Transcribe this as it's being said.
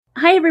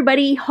Hi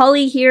everybody,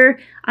 Holly here.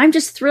 I'm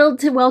just thrilled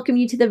to welcome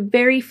you to the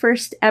very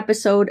first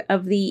episode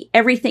of the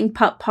Everything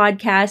Pup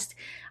podcast.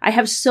 I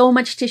have so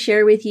much to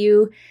share with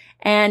you,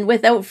 and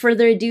without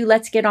further ado,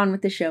 let's get on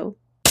with the show.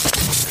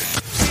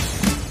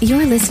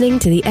 You're listening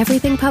to the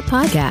Everything Pup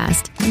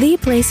podcast, the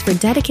place for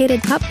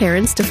dedicated pup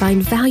parents to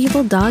find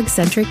valuable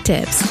dog-centric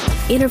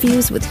tips,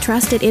 interviews with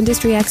trusted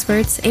industry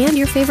experts and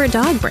your favorite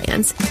dog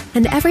brands,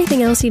 and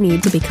everything else you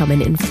need to become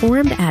an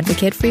informed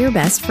advocate for your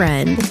best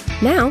friend.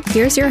 Now,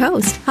 here's your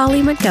host,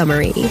 Holly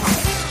Montgomery.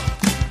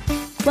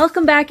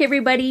 Welcome back,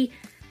 everybody.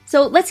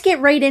 So let's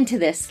get right into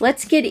this.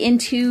 Let's get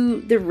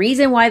into the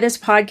reason why this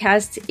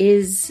podcast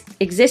is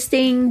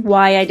existing,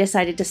 why I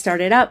decided to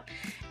start it up,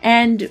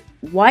 and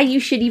why you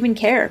should even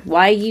care,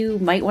 why you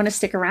might want to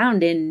stick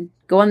around and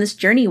go on this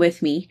journey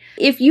with me.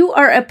 If you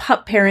are a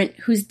pup parent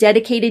who's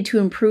dedicated to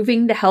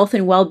improving the health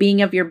and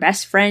well-being of your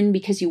best friend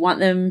because you want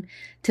them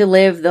to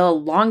live the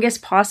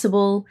longest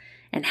possible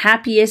and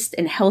happiest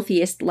and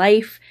healthiest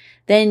life,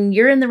 then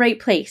you're in the right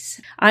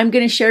place. I'm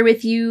going to share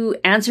with you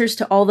answers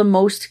to all the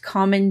most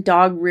common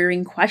dog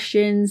rearing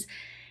questions,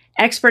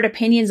 expert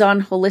opinions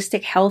on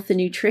holistic health and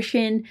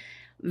nutrition,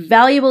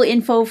 valuable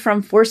info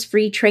from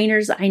force-free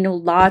trainers. I know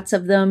lots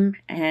of them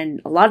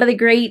and a lot of the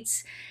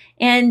greats.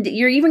 And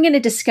you're even going to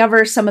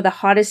discover some of the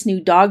hottest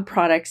new dog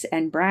products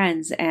and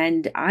brands.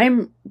 And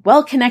I'm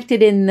well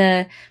connected in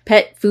the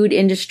pet food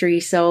industry,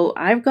 so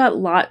I've got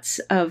lots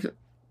of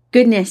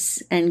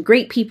goodness and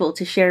great people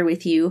to share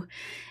with you.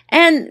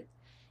 And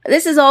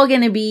this is all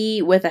going to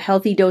be with a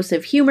healthy dose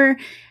of humor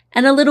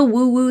and a little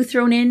woo-woo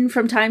thrown in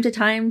from time to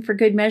time for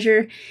good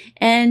measure,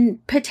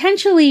 and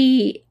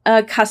potentially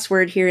a cuss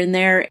word here and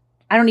there.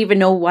 I don't even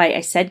know why I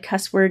said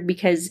cuss word,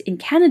 because in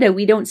Canada,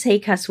 we don't say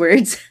cuss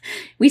words.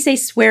 We say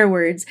swear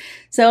words.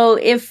 So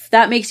if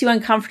that makes you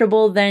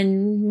uncomfortable,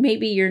 then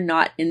maybe you're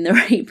not in the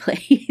right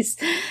place.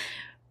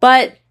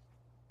 But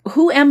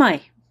who am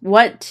I?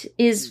 What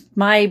is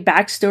my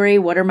backstory?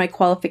 What are my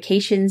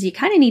qualifications? You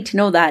kind of need to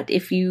know that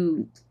if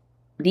you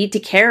need to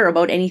care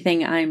about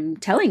anything I'm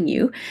telling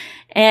you.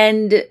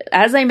 And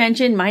as I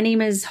mentioned, my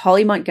name is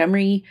Holly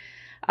Montgomery.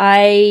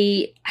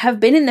 I have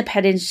been in the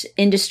pet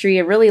industry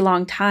a really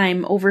long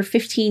time, over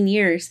 15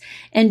 years.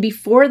 And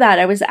before that,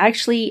 I was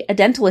actually a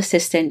dental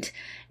assistant.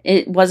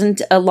 It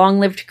wasn't a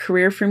long-lived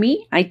career for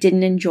me. I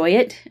didn't enjoy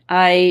it.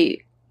 I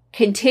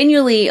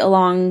continually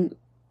along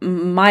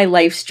my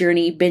life's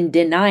journey been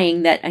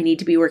denying that I need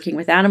to be working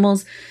with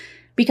animals,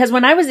 because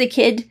when I was a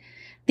kid,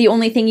 the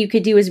only thing you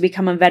could do is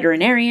become a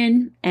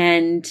veterinarian,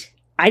 and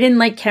I didn't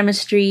like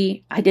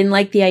chemistry. I didn't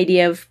like the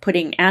idea of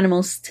putting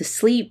animals to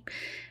sleep.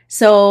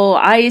 So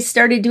I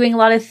started doing a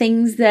lot of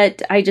things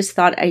that I just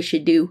thought I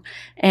should do.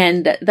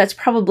 And that's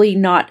probably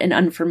not an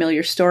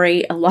unfamiliar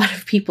story. A lot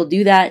of people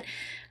do that.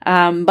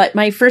 But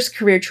my first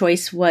career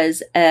choice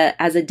was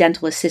as a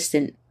dental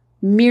assistant,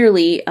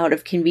 merely out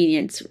of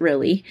convenience,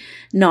 really,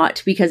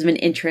 not because of an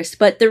interest.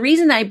 But the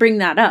reason I bring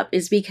that up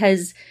is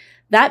because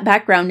that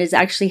background has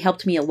actually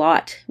helped me a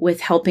lot with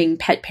helping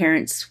pet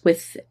parents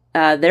with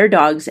their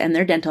dogs and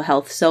their dental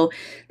health. So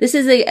this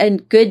is a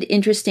good,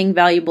 interesting,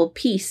 valuable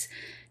piece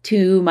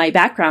to my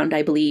background,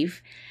 I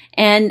believe.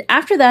 And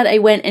after that, I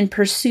went and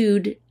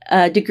pursued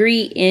a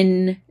degree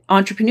in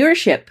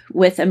entrepreneurship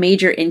with a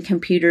major in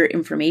computer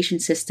information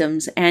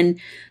systems. And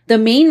the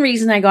main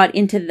reason I got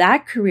into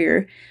that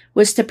career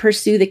was to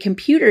pursue the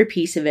computer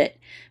piece of it.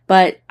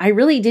 But I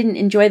really didn't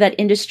enjoy that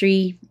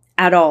industry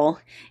at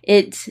all.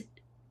 It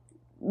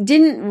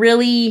didn't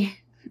really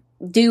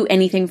do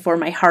anything for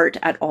my heart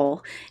at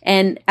all.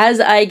 And as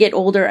I get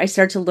older, I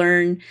start to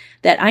learn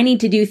that I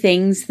need to do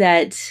things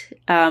that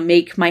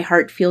make my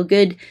heart feel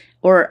good,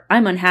 or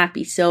I'm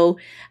unhappy. So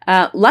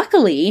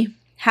luckily,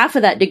 half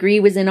of that degree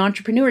was in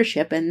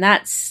entrepreneurship, and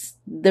that's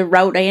the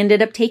route I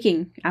ended up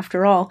taking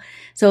after all.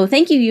 So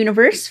thank you,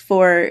 universe,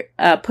 for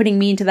putting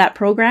me into that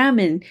program.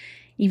 And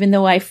even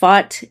though I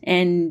fought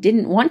and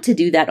didn't want to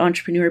do that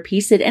entrepreneur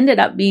piece, it ended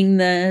up being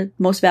the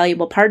most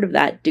valuable part of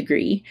that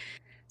degree.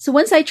 So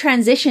once I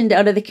transitioned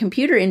out of the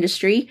computer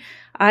industry,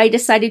 I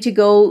decided to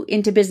go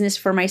into business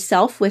for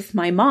myself with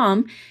my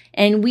mom,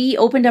 and we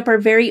opened up our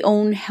very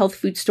own health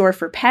food store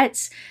for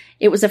pets.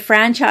 It was a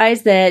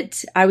franchise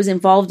that I was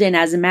involved in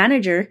as a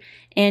manager,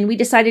 and we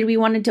decided we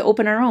wanted to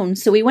open our own.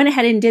 So we went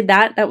ahead and did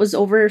that. That was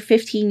over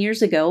 15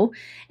 years ago.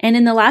 And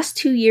in the last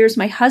 2 years,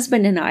 my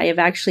husband and I have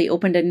actually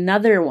opened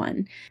another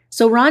one.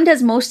 So Ron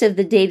does most of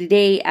the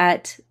day-to-day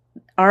at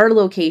our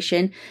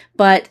location,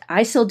 but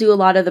I still do a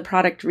lot of the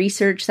product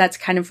research. That's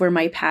kind of where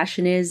my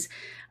passion is.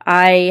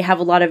 I have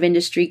a lot of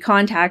industry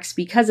contacts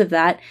because of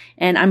that,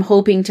 and I'm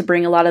hoping to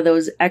bring a lot of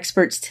those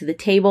experts to the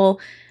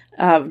table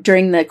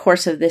during the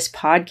course of this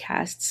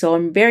podcast. So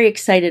I'm very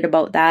excited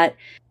about that.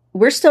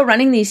 We're still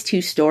running these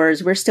two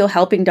stores. We're still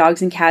helping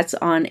dogs and cats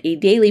on a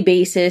daily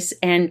basis,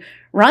 and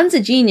Ron's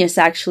a genius,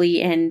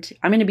 actually, and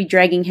I'm going to be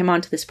dragging him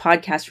onto this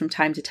podcast from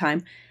time to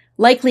time,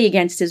 likely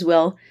against his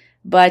will,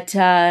 but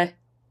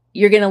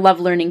you're going to love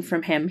learning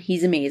from him.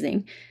 He's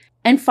amazing.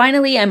 And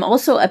finally, I'm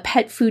also a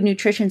pet food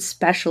nutrition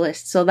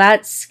specialist, so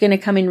that's going to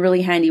come in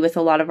really handy with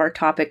a lot of our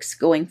topics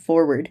going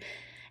forward.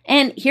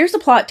 And here's a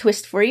plot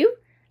twist for you.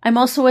 I'm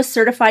also a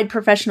certified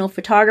professional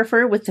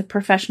photographer with the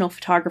Professional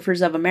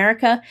Photographers of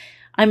America.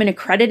 I'm an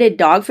accredited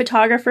dog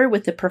photographer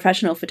with the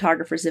Professional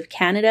Photographers of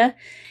Canada.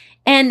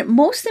 And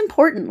most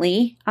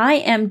importantly, I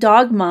am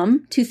dog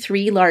mom to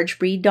 3 large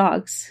breed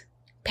dogs.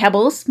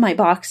 Pebbles, my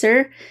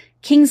boxer,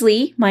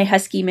 Kingsley, my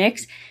husky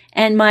mix,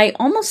 and my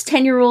almost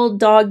 10-year-old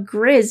dog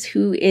Grizz,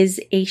 who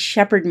is a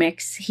shepherd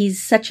mix.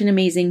 He's such an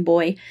amazing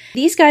boy.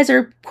 These guys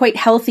are quite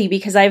healthy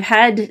because I've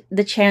had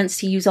the chance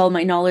to use all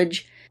my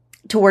knowledge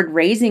toward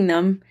raising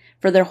them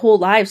for their whole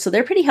lives. So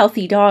they're pretty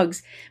healthy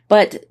dogs.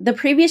 But the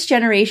previous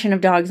generation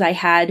of dogs I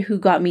had who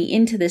got me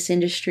into this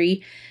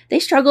industry, they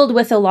struggled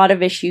with a lot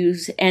of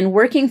issues, and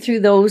working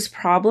through those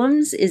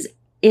problems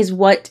is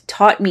what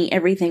taught me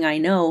everything I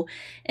know,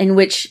 and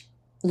which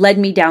led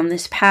me down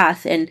this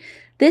path. And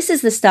this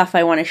is the stuff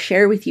I want to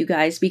share with you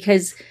guys,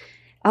 because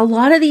a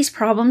lot of these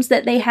problems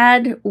that they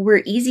had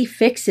were easy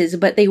fixes,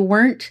 but they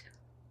weren't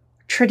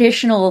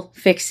traditional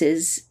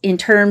fixes in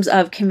terms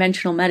of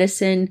conventional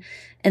medicine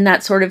and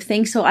that sort of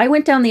thing. So I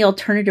went down the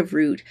alternative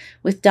route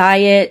with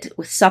diet,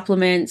 with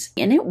supplements,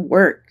 and it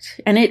worked.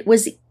 And it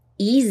was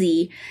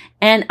easy.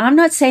 And I'm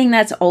not saying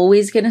that's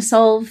always going to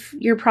solve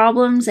your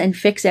problems and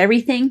fix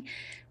everything,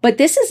 but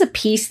this is a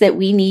piece that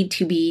we need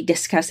to be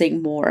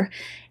discussing more.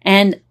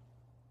 And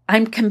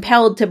I'm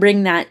compelled to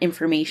bring that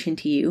information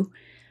to you.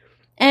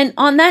 And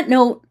on that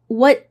note,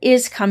 what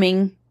is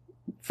coming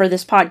for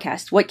this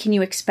podcast? What can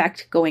you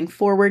expect going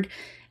forward?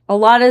 A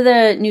lot of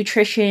the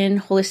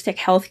nutrition, holistic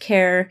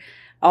healthcare,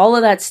 all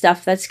of that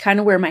stuff, that's kind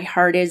of where my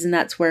heart is, and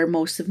that's where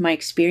most of my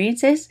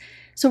experience is.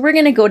 So we're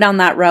going to go down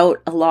that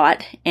route a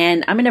lot,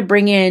 and I'm going to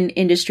bring in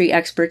industry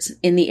experts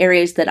in the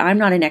areas that I'm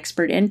not an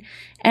expert in,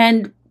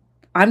 and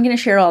I'm going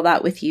to share all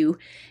that with you.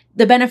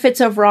 The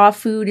benefits of raw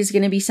food is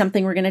going to be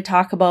something we're going to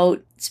talk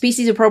about.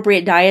 Species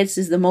appropriate diets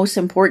is the most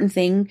important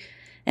thing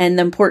and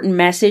the important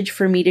message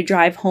for me to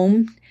drive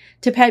home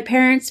to pet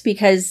parents,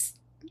 because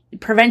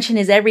prevention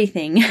is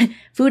everything.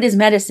 Food is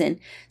medicine.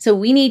 So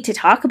we need to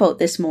talk about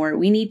this more.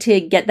 We need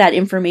to get that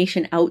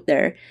information out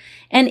there.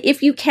 And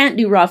if you can't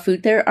do raw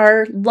food, there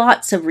are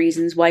lots of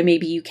reasons why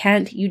maybe you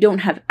can't. You don't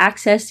have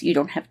access, you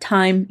don't have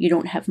time, you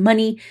don't have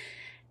money.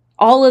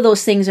 All of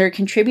those things are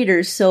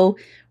contributors. So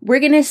we're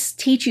going to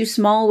teach you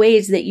small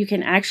ways that you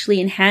can actually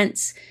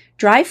enhance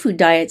dry food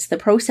diets, the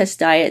processed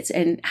diets,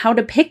 and how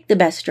to pick the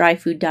best dry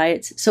food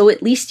diets. So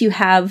at least you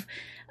have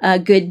a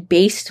good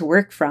base to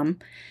work from.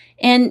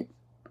 And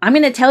I'm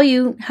going to tell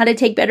you how to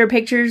take better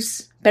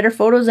pictures, better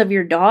photos of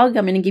your dog.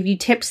 I'm going to give you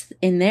tips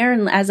in there.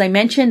 And as I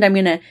mentioned, I'm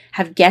going to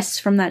have guests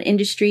from that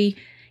industry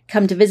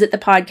come to visit the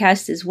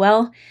podcast as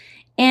well.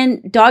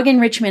 And dog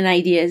enrichment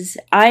ideas.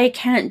 I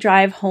can't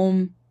drive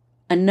home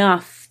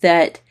enough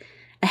that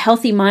a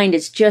healthy mind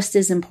is just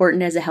as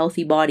important as a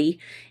healthy body.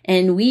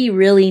 And we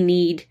really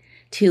need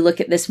to look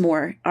at this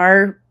more.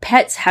 Our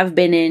pets have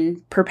been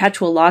in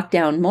perpetual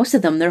lockdown, most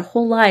of them their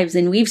whole lives.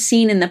 And we've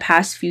seen in the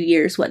past few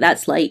years what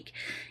that's like.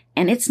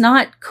 And it's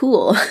not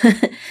cool.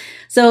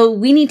 So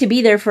we need to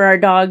be there for our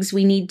dogs.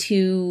 We need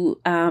to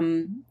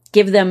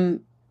give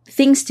them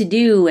things to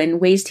do and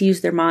ways to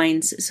use their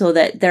minds so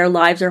that their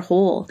lives are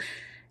whole.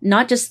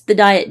 Not just the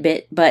diet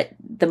bit, but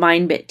the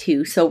mind bit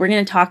too. So we're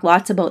going to talk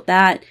lots about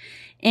that.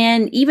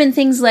 And even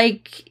things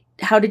like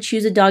how to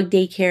choose a dog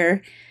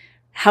daycare,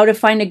 how to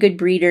find a good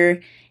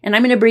breeder. And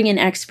I'm going to bring in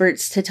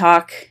experts to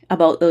talk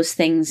about those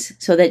things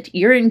so that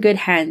you're in good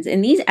hands.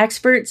 And these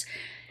experts,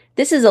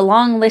 this is a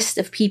long list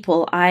of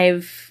people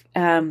I've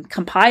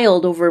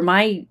compiled over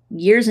my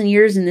years and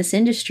years in this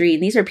industry.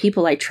 And these are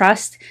people I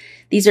trust.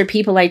 These are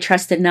people I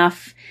trust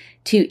enough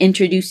to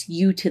introduce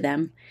you to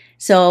them.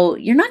 So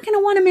you're not going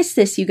to want to miss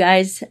this, you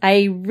guys.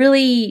 I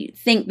really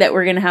think that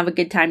we're going to have a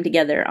good time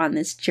together on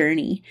this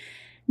journey.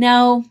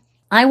 Now,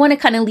 I want to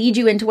kind of lead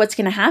you into what's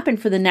going to happen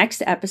for the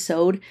next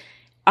episode.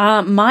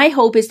 My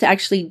hope is to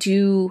actually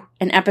do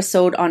an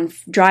episode on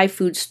dry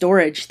food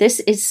storage. This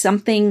is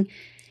something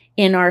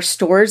in our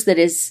stores that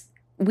is,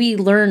 we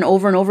learn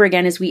over and over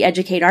again as we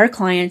educate our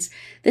clients.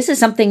 This is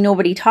something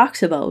nobody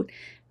talks about,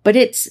 but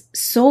it's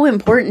so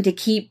important to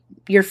keep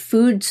your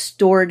food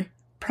stored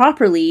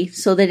properly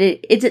so that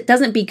it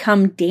doesn't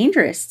become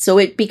dangerous. So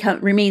it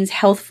remains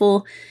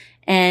healthful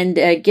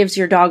and gives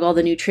your dog all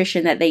the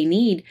nutrition that they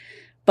need.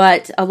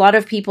 But a lot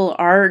of people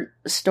are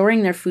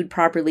storing their food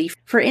properly.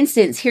 For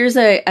instance, here's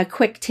a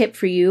quick tip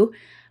for you.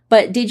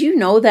 But did you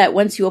know that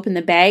once you open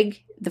the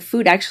bag, the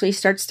food actually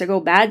starts to go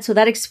bad? So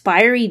that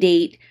expiry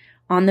date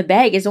on the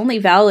bag is only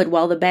valid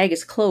while the bag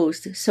is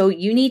closed. So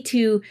you need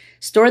to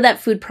store that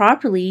food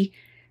properly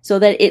so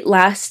that it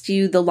lasts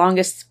you the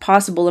longest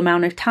possible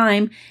amount of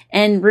time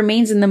and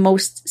remains in the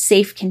most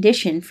safe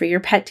condition for your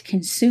pet to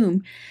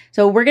consume.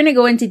 So we're going to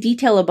go into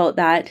detail about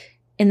that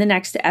in the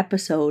next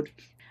episode.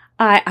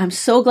 I'm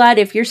so glad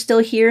if you're still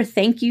here.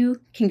 Thank you.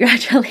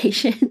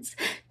 Congratulations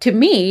to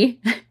me,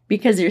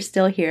 because you're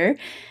still here.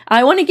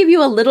 I want to give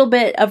you a little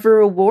bit of a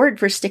reward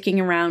for sticking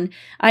around.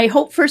 I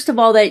hope, first of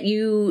all, that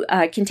you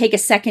can take a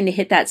second to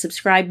hit that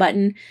subscribe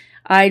button.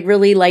 I'd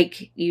really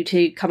like you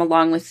to come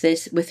along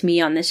with me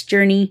on this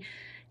journey.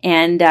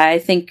 And I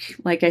think,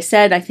 like I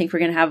said, I think we're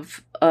going to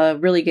have a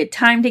really good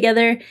time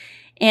together.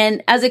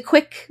 And as a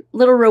quick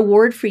little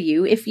reward for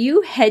you, if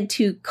you head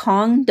to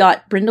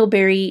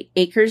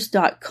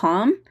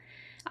kong.brindleberryacres.com,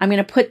 I'm going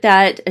to put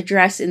that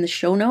address in the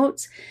show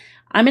notes.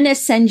 I'm going to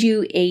send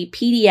you a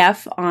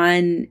PDF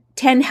on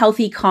 10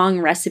 healthy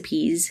Kong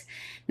recipes.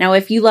 Now,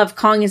 if you love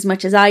Kong as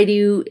much as I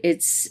do,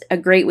 it's a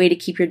great way to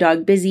keep your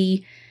dog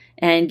busy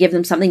and give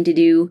them something to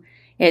do.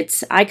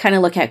 I kind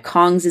of look at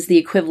Kongs as the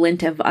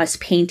equivalent of us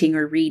painting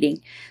or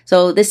reading.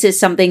 So this is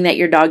something that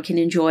your dog can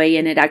enjoy,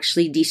 and it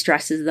actually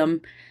de-stresses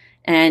them.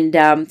 And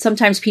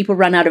sometimes people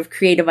run out of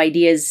creative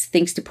ideas,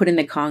 things to put in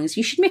the Kongs.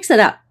 You should mix it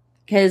up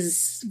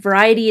because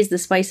variety is the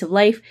spice of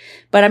life.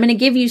 But I'm going to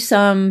give you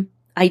some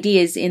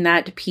ideas in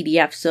that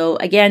PDF. So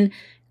again,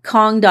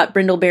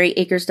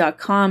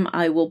 kong.brindleberryacres.com.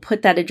 I will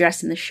put that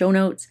address in the show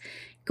notes.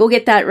 Go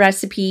get that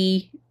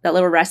recipe, that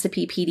little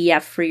recipe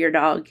PDF for your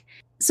dog.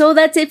 So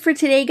that's it for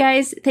today,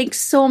 guys. Thanks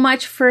so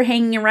much for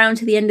hanging around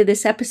to the end of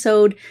this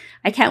episode.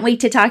 I can't wait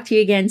to talk to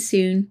you again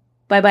soon.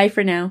 Bye-bye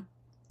for now.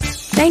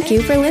 Thank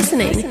you for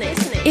listening.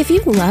 If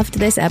you loved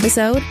this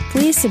episode,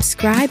 please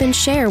subscribe and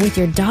share with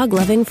your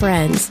dog-loving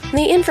friends.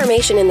 The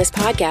information in this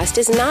podcast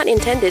is not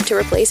intended to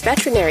replace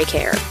veterinary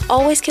care.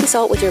 Always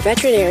consult with your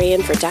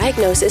veterinarian for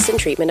diagnosis and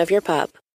treatment of your pup.